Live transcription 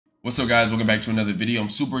What's up, guys? Welcome back to another video. I'm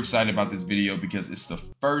super excited about this video because it's the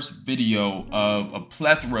first video of a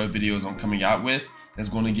plethora of videos I'm coming out with that's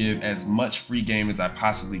going to give as much free game as I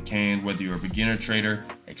possibly can. Whether you're a beginner trader,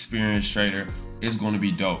 experienced trader, it's going to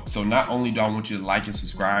be dope. So not only do I want you to like and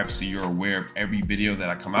subscribe so you're aware of every video that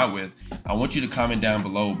I come out with, I want you to comment down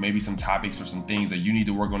below maybe some topics or some things that you need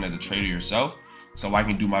to work on as a trader yourself, so I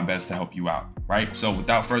can do my best to help you out, right? So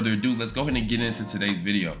without further ado, let's go ahead and get into today's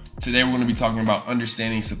video. Today, we're going to be talking about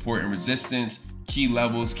understanding support and resistance, key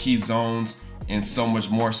levels, key zones, and so much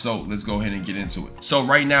more. So let's go ahead and get into it. So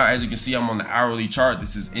right now, as you can see, I'm on the hourly chart.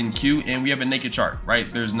 This is NQ, and we have a naked chart,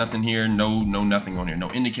 right? There's nothing here, no nothing on here,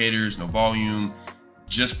 no indicators, no volume,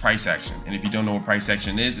 just price action. And if you don't know what price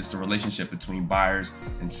action is, it's the relationship between buyers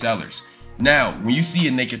and sellers. Now, when you see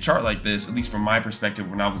a naked chart like this, at least from my perspective,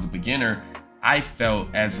 when I was a beginner, I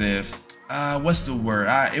felt as if, what's the word?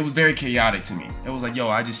 It was very chaotic to me. It was like, yo,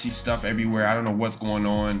 I just see stuff everywhere. I don't know what's going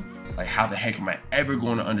on. Like, how the heck am I ever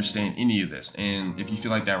going to understand any of this? And if you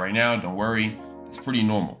feel like that right now, don't worry. It's pretty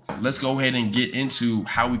normal. Let's go ahead and get into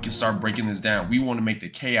how we can start breaking this down. We want to make the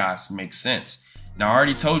chaos make sense. Now, I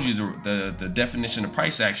already told you the definition of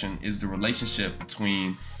price action is the relationship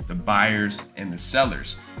between the buyers and the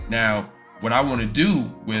sellers. Now, what I want to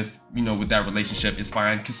do with that relationship is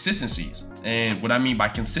find consistencies. And what I mean by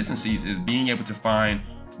consistencies is being able to find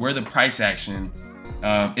where the price action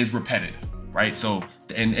is repetitive, right? So,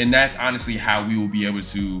 and that's honestly how we will be able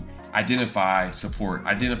to identify support,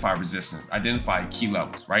 identify resistance, identify key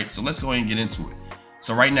levels, right? So let's go ahead and get into it.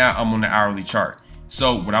 So right now I'm on the hourly chart.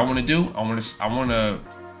 So what I want to do,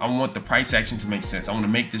 I want the price action to make sense. I want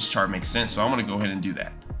to make this chart make sense. So I'm going to go ahead and do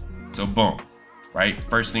that. So boom, right?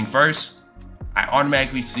 First thing first, I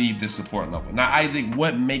automatically see this support level. Now, Isaac,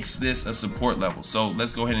 what makes this a support level? So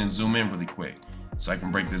let's go ahead and zoom in really quick so I can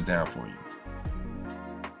break this down for you.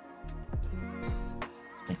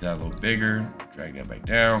 Let's make that a little bigger, drag that back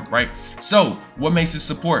down, right? So what makes this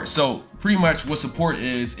support? So pretty much what support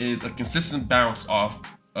is a consistent bounce off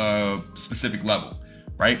a specific level,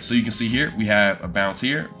 right? So you can see here, we have a bounce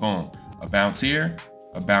here, boom, a bounce here,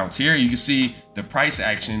 a bounce here. You can see the price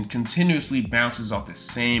action continuously bounces off the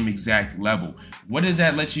same exact level. What does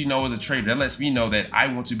that let you know as a trader? That lets me know that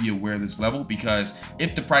I want to be aware of this level, because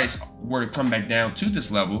if the price were to come back down to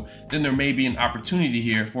this level, then there may be an opportunity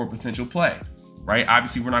here for a potential play, right?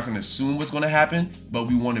 Obviously, we're not going to assume what's going to happen, but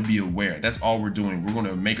we want to be aware. That's all we're doing. We're going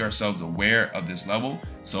to make ourselves aware of this level.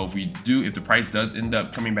 So if the price does end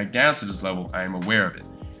up coming back down to this level, I am aware of it,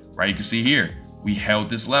 right? You can see here, we held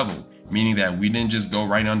this level, meaning that we didn't just go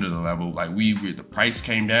right under the level. Like the price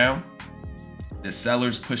came down, the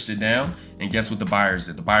sellers pushed it down, and guess what the buyers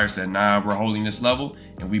did? The buyers said, nah, we're holding this level,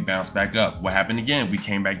 and we bounced back up. What happened again? We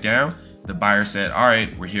came back down. The buyer said, all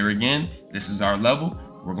right, we're here again. This is our level.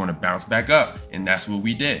 We're going to bounce back up. And that's what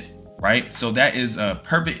we did, right? So that is a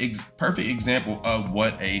perfect example of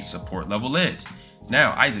what a support level is.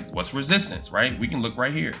 Now, Isaac, what's resistance, right? We can look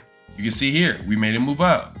right here. You can see here, we made it move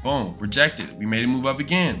up, boom, rejected. We made it move up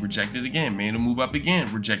again, rejected again, made it move up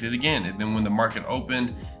again, rejected again. And then when the market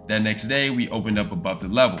opened that next day, we opened up above the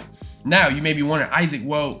level. Now you may be wondering, Isaac,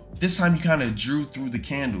 well, this time you kind of drew through the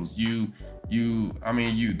candles. You drew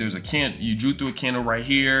through a candle right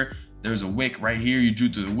here. There's a wick right here. You drew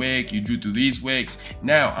through the wick, you drew through these wicks.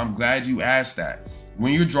 Now, I'm glad you asked that.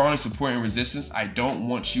 When you're drawing support and resistance, I don't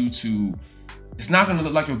want you to, it's not gonna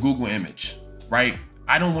look like a Google image, right?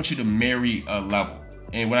 I don't want you to marry a level.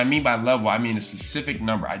 And what I mean by level, I mean a specific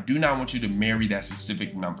number. I do not want you to marry that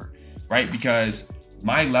specific number, right? Because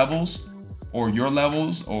my levels or your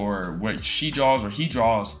levels or what she draws or he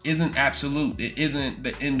draws isn't absolute. It isn't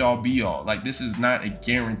the end all be all. Like, this is not a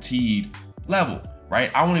guaranteed level,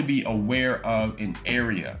 right? I want to be aware of an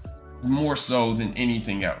area more so than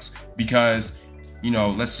anything else. Because,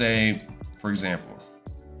 let's say, for example,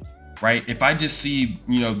 right? If I just see,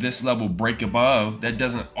 this level break above, that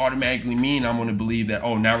doesn't automatically mean I'm going to believe that,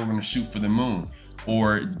 oh, now we're going to shoot for the moon.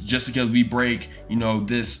 Or just because we break,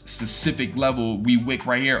 this specific level, we wick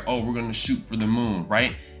right here, oh, we're going to shoot for the moon,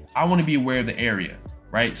 right? I want to be aware of the area,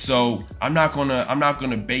 right? So I'm not going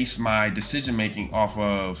to base my decision making off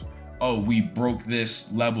of, oh, we broke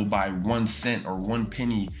this level by 1 cent or 1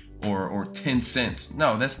 penny or 10 cents.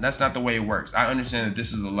 No, that's not the way it works. I understand that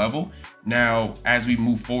this is a level. Now, as we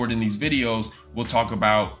move forward in these videos, we'll talk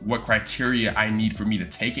about what criteria I need for me to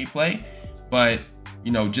take a play. But,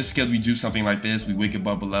 just because we do something like this, we wick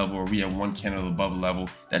above a level or we have one candle above a level,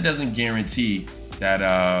 that doesn't guarantee that,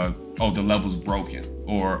 oh, the level's broken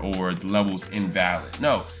or the level's invalid.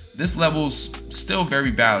 No, this level's still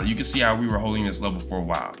very valid. You can see how we were holding this level for a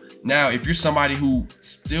while. Now, if you're somebody who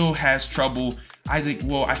still has trouble Isaac,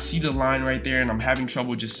 well, I see the line right there and I'm having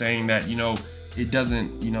trouble just saying that, you know, it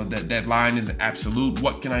doesn't, you know, that line isn't absolute.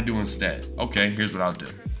 What can I do instead? Okay, here's what I'll do.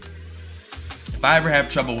 If I ever have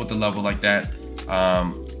trouble with a level like that,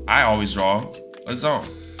 I always draw a zone,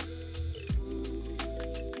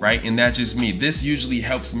 right? And that's just me. This usually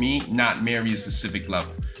helps me not marry a specific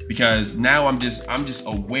level, because now I'm just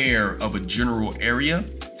aware of a general area.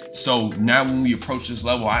 So now when we approach this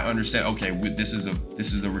level, I understand, okay, this is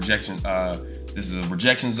a rejection, this is a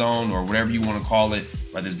rejection zone, or whatever you want to call it,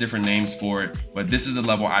 right? There's different names for it, but this is a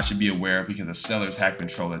level I should be aware of because the sellers have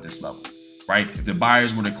control at this level, right? If the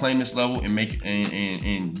buyers were to claim this level and make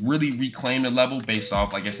and really reclaim the level based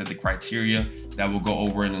off, like I said, the criteria that we'll go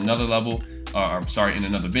over in another level, in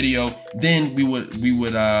another video, then we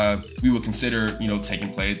would consider, you know,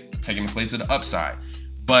 taking the play to the upside.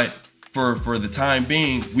 But for the time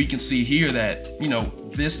being, we can see here that, you know,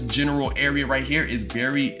 this general area right here is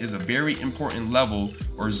a very important level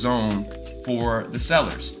or zone for the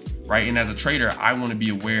sellers, right? And as a trader, I want to be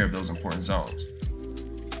aware of those important zones,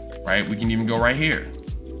 right? We can even go right here,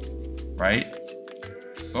 right?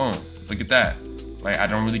 Boom, look at that. Right, I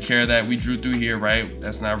don't really care that we drew through here, right?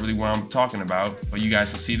 That's not really what I'm talking about, but you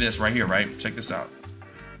guys can see this right here, right? Check this out.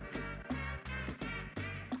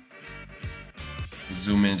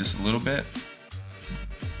 Zoom in just a little bit.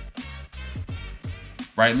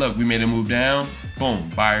 Right, look, we made a move down.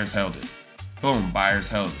 Boom, buyers held it. Boom, buyers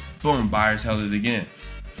held it. Boom, buyers held it again.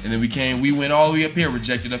 And then we went all the way up here,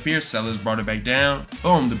 rejected up here, sellers brought it back down.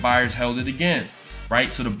 Boom, the buyers held it again,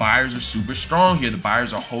 right? So the buyers are super strong here. The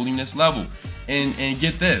buyers are holding this level. And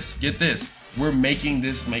get this, we're making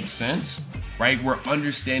this make sense, right? We're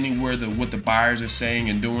understanding what the buyers are saying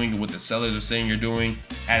and doing and what the sellers are saying or doing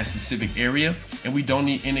at a specific area, and we don't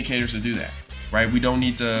need indicators to do that, right? We don't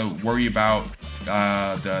need to worry about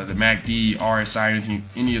the MACD, RSI,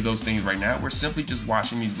 any of those things right now. We're simply just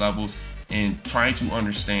watching these levels and trying to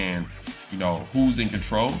understand, you know, who's in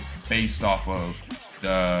control based off of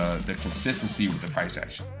the consistency with the price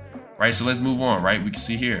action, right? So let's move on, right? We can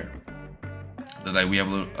see here. Like we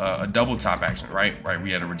have a double top action, right?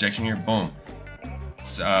 We had a rejection here, boom.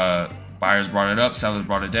 Buyers brought it up, sellers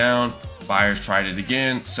brought it down. Buyers tried it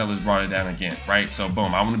again, sellers brought it down again, right? So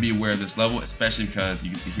boom, I want to be aware of this level, especially because you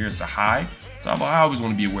can see here it's a high. So I always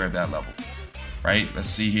want to be aware of that level, right? Let's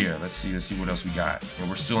see here. Let's see what else we got. And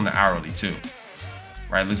we're still in the hourly too,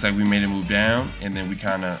 right? Looks like we made a move down, and then we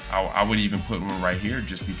kind of, I would even put one right here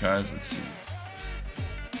just because. Let's see.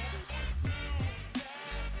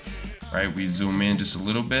 Right, we zoom in just a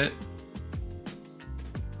little bit.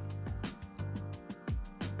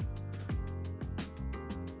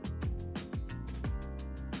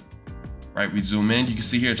 Right, we zoom in, you can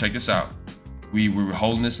see here, check this out. We were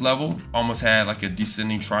holding this level, almost had like a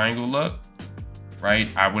descending triangle look, right?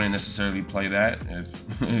 I wouldn't necessarily play that,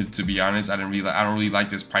 if, to be honest. I don't really like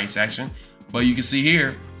this price action, but you can see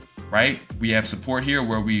here, right? We have support here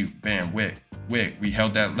where we, bam, wick. We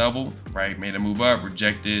held that level, right? Made a move up,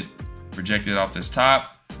 rejected off this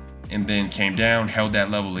top, and then came down, held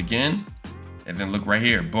that level again, and then look right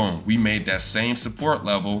here, boom, we made that same support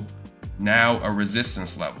level now a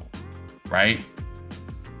resistance level, right?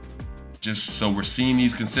 Just so we're seeing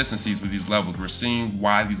these consistencies with these levels. We're seeing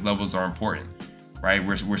why these levels are important, right?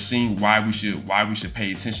 We're seeing why we should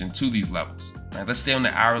pay attention to these levels. Right? Let's stay on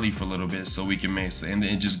the hourly for a little bit so we can and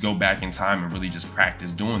then just go back in time and really just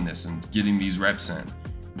practice doing this and getting these reps in.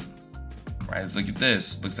 Right, let's look at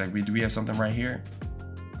this. Looks like do we have something right here?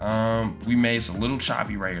 We made it's a little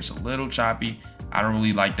choppy right here. It's a little choppy. I don't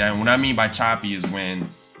really like that. And what I mean by choppy is when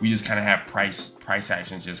we just kind of have price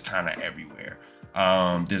action just kind of everywhere.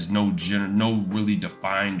 There's no really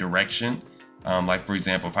defined direction. Like for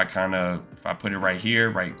example, if I put it right here,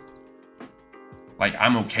 right, like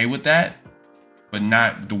I'm okay with that, but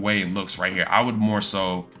not the way it looks right here. I would more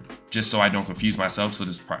so, just so I don't confuse myself, so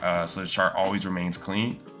so the chart always remains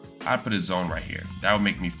clean, I'd put a zone right here. That would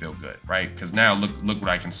make me feel good, right? Because now look what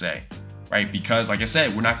I can say, right? Because like I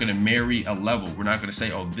said, we're not going to marry a level. We're not going to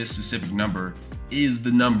say, oh, this specific number is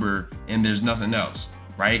the number and there's nothing else,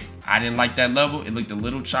 right? I didn't like that level. It looked a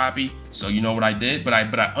little choppy. So you know what I did? But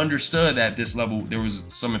I understood that this level, there was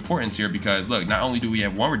some importance here because look, not only do we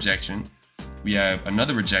have one rejection, we have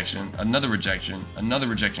another rejection, another rejection, another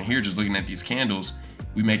rejection here. Just looking at these candles,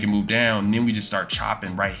 we make a move down, and then we just start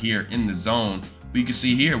chopping right here in the zone. But you can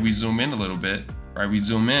see here, we zoom in a little bit, right? We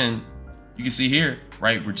zoom in, you can see here,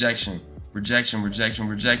 right? Rejection, rejection, rejection,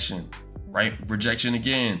 rejection, right? Rejection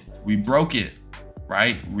again. We broke it,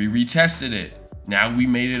 right? We retested it. Now we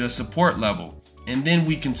made it a support level, and then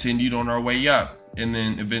we continued on our way up, and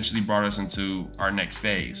then eventually brought us into our next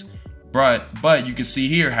phase. But you can see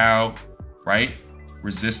here how right?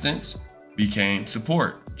 Resistance became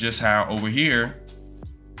support. Just how over here,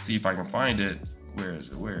 see if I can find it. Where is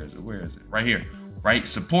it? Where is it? Where is it? Right here, right?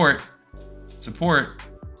 Support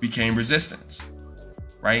became resistance,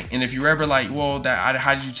 right? And if you're ever like, well,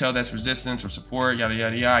 how did you tell that's resistance or support, yada,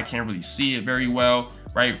 yada, yada, I can't really see it very well,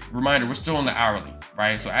 right? Reminder, we're still in the hourly,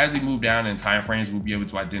 right? So as we move down in time frames, we'll be able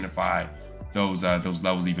to identify those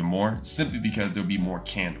levels even more, simply because there'll be more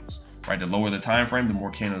candles, right? The lower the time frame, the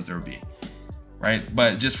more candles there'll be, right?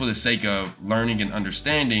 But just for the sake of learning and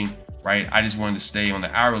understanding, right, I just wanted to stay on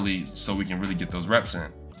the hourly so we can really get those reps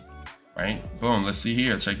in, right? Boom, let's see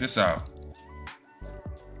here, check this out,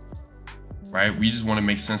 right? We just want to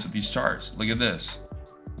make sense of these charts. Look at this,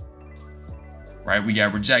 right? We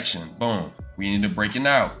got rejection, boom, we need to break it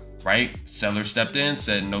out, right? Seller stepped in,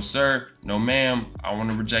 said, no sir, no ma'am, I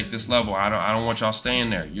want to reject this level. I don't want y'all staying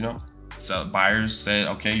there, you know? So buyers said,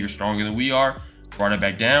 okay, you're stronger than we are, brought it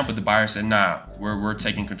back down, but the buyer said, nah, we're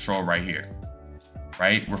taking control right here,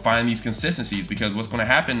 right? We're finding these consistencies, because what's going to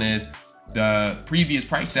happen is the previous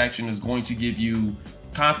price action is going to give you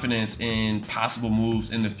confidence in possible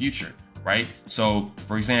moves in the future, right? So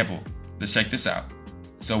for example, let's check this out.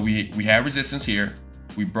 So we had resistance here,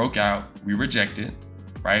 we broke out, we rejected,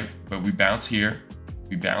 right? But we bounce here,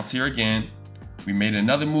 we bounce here again, we made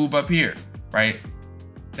another move up here, right?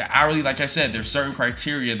 The hourly, like I said, there's certain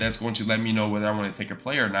criteria that's going to let me know whether I want to take a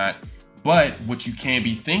play or not. But what you can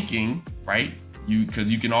be thinking, right?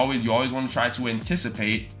 Because you always want to try to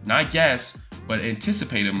anticipate, not guess, but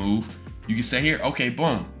anticipate a move. You can say here, okay,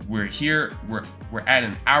 boom, we're here, we're at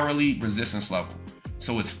an hourly resistance level.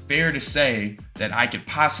 So it's fair to say that I could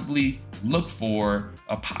possibly look for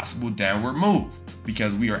a possible downward move,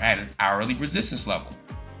 because we are at an hourly resistance level.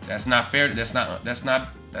 That's not fair.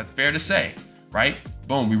 That's fair to say, right?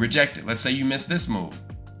 Boom, we reject it. Let's say you missed this move,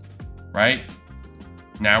 right?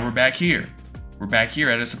 Now we're back here. We're back here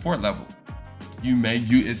at a support level.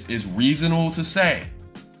 It's reasonable to say,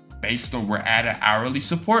 based on we're at an hourly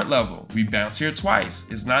support level, we bounce here twice.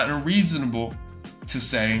 It's not unreasonable to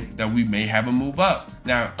say that we may have a move up.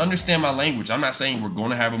 Now, understand my language. I'm not saying we're going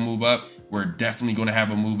to have a move up. We're definitely going to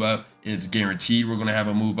have a move up. It's guaranteed we're going to have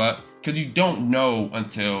a move up, because you don't know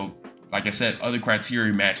until, like I said, other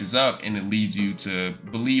criteria matches up, and it leads you to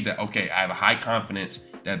believe that, okay, I have a high confidence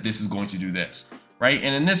that this is going to do this, right?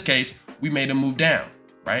 And in this case, we made a move down,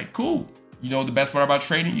 right? Cool. You know, the best part about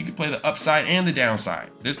trading, you can play the upside and the downside.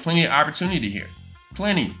 There's plenty of opportunity here.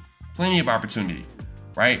 Plenty of opportunity,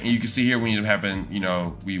 right? And you can see here we ended up having, you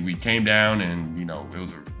know, we came down, and, you know, it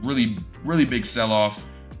was a really big sell-off,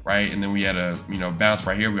 right? And then we had a, you know, bounce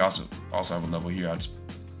right here. We also have a level here. I'll just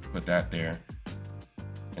put that there.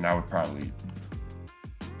 And I would probably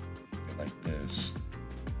get like this.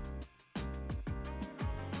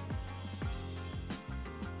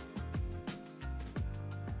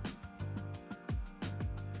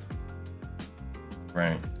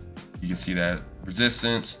 Right, you can see that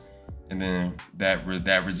resistance, and then that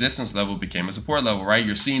resistance level became a support level, right?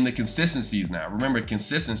 You're seeing the consistencies now. Remember,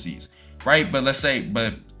 consistencies, right? But let's say,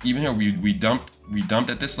 but even here, we dumped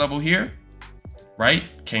at this level here, right?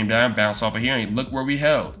 Came down, bounced off of here, and look where we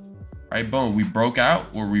held, right? Boom, we broke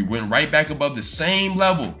out, or we went right back above the same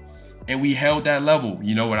level, and we held that level.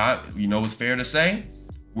 You know what's fair to say?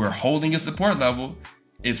 We're holding a support level.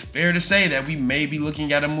 It's fair to say that we may be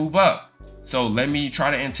looking at a move up. So let me try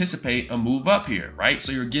to anticipate a move up here, right?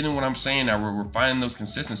 So you're getting what I'm saying now, where we're finding those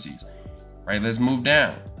consistencies, right? Let's move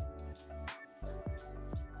down,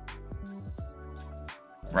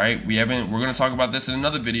 right? We're going to talk about this in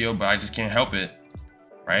another video, but I just can't help it,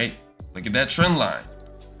 right? Look at that trend line,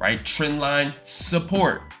 right? Trend line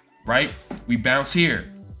support, right? We bounce here,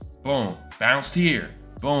 boom, bounced here,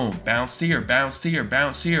 boom, bounced here, bounced here,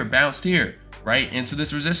 bounced here, bounced here, right, into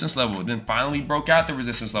this resistance level, then finally broke out the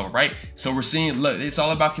resistance level, right? So we're seeing, look, it's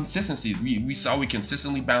all about consistency. We saw we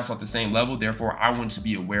consistently bounce off the same level. Therefore, I want to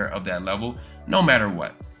be aware of that level no matter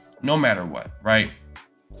what, right?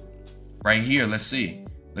 Right here, let's see.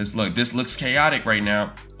 Let's look. This looks chaotic right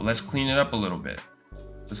now, but let's clean it up a little bit.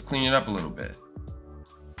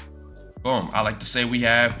 Boom. I like to say we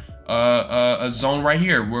have a zone right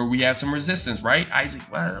here where we have some resistance, right? Isaac,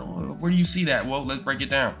 well, where do you see that? Well, let's break it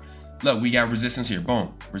down. Look, we got resistance here.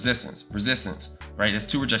 Boom. Resistance, right? That's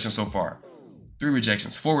 2 rejections so far. 3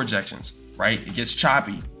 rejections, 4 rejections, right? It gets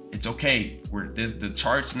choppy. It's okay. The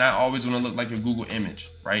chart's not always going to look like a Google image,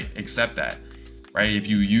 right? Accept that, right?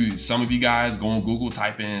 If some of you guys go on Google,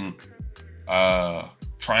 type in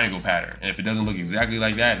triangle pattern, and if it doesn't look exactly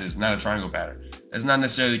like that, it's not a triangle pattern. That's not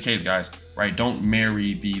necessarily the case, guys, right? Don't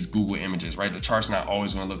marry these Google images, right? The chart's not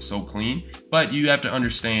always going to look so clean, but you have to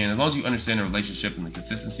understand, as long as you understand the relationship and the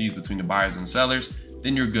consistencies between the buyers and the sellers,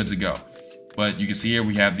 then you're good to go. But you can see here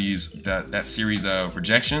we have that series of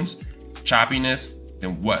rejections, choppiness.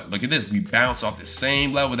 Then what? Look at this. We bounce off the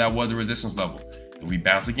same level that was the resistance level. Then we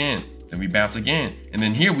bounce again. Then we bounce again. And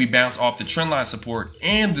then here we bounce off the trend line support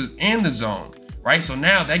and the zone, right? So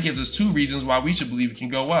now that gives us 2 reasons why we should believe it can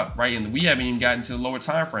go up, right? And we haven't even gotten to the lower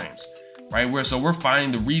time frames, right? So we're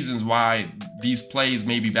finding the reasons why these plays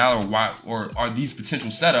may be valid, or are these potential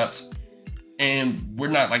setups. And we're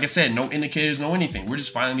not, like I said, no indicators, no anything. We're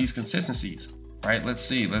just finding these consistencies, right? Let's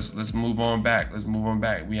see. Let's move on back. Let's move on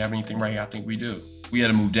back. We have anything right here? I think we do. We had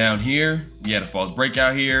to move down here. We had a false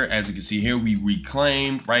breakout here. As you can see here, we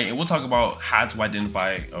reclaimed, right? And we'll talk about how to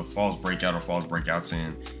identify a false breakout or false breakouts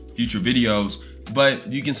in future videos. But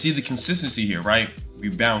you can see the consistency here, right? We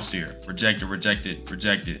bounced here, rejected, rejected,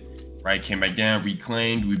 rejected, right? Came back down,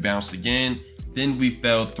 reclaimed, we bounced again. Then we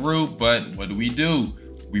fell through, but what do?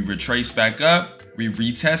 We retraced back up, we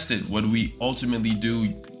retested. What do we ultimately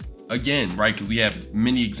do again, right? Because we have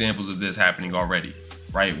many examples of this happening already,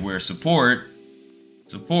 right? Where support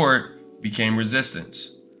became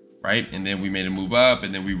resistance, right? And then we made a move up,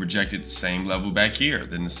 and then we rejected the same level back here,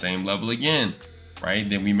 then the same level again, right?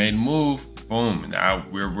 Then we made a move, boom. Now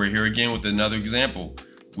we're here again with another example.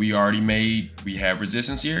 We have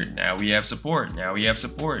resistance here. Now we have support. Now we have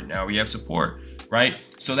support. Now we have support, right?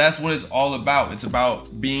 So that's what it's all about. It's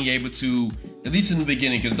about being able to, at least in the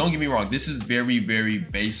beginning, because don't get me wrong, this is very, very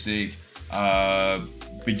basic,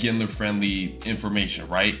 beginner friendly information,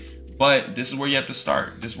 right? But this is where you have to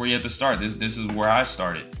start. This is where you have to start. This is where I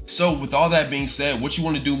started. So with all that being said, what you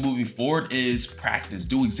want to do moving forward is practice.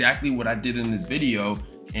 Do exactly what I did in this video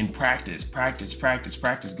and practice, practice, practice,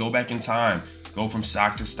 practice. Go back in time. Go from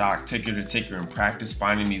stock to stock, ticker to ticker, and practice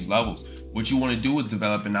finding these levels. What you want to do is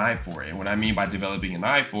develop an eye for it. And what I mean by developing an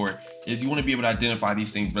eye for it is you want to be able to identify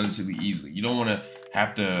these things relatively easily. You don't want to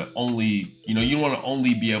have to only, you don't want to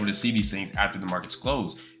only be able to see these things after the market's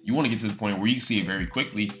closed. You want to get to the point where you can see it very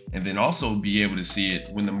quickly, and then also be able to see it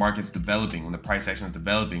when the market's developing, when the price action is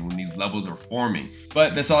developing, when these levels are forming.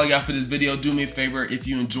 But that's all I got for this video. Do me a favor, if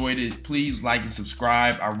you enjoyed it, please like and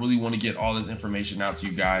subscribe. I really want to get all this information out to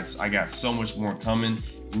you guys. I got so much more coming.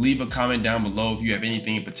 Leave a comment down below if you have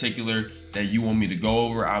anything in particular that you want me to go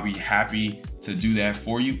over. I'll be happy to do that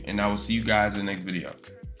for you, and I will see you guys in the next video.